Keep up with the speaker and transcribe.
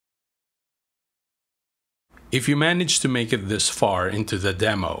If you manage to make it this far into the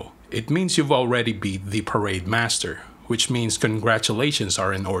demo, it means you've already beat the Parade Master, which means congratulations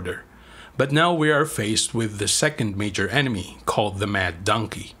are in order. But now we are faced with the second major enemy, called the Mad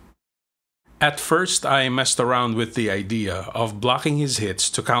Donkey. At first, I messed around with the idea of blocking his hits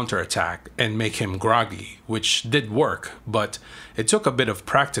to counterattack and make him groggy, which did work, but it took a bit of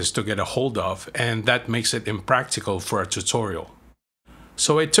practice to get a hold of, and that makes it impractical for a tutorial.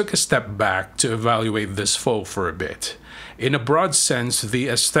 So I took a step back to evaluate this foe for a bit. In a broad sense, the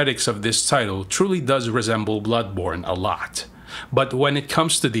aesthetics of this title truly does resemble Bloodborne a lot. But when it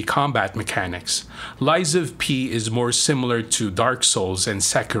comes to the combat mechanics, Lies of P is more similar to Dark Souls and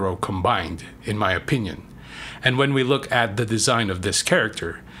Sekiro combined, in my opinion. And when we look at the design of this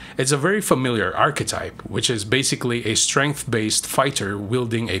character, it's a very familiar archetype, which is basically a strength-based fighter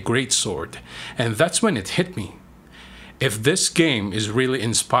wielding a greatsword, and that's when it hit me. If this game is really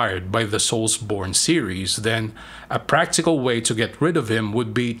inspired by the Soulsborne series, then a practical way to get rid of him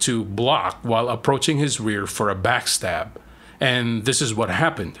would be to block while approaching his rear for a backstab. And this is what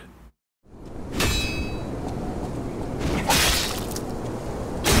happened.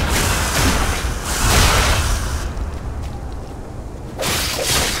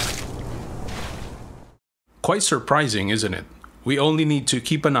 Quite surprising, isn't it? We only need to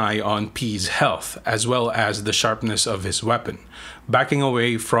keep an eye on P's health, as well as the sharpness of his weapon, backing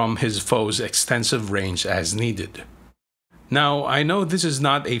away from his foe's extensive range as needed. Now, I know this is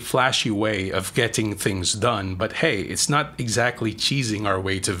not a flashy way of getting things done, but hey, it's not exactly cheesing our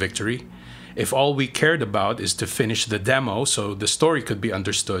way to victory. If all we cared about is to finish the demo so the story could be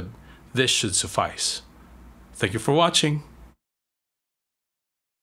understood, this should suffice. Thank you for watching.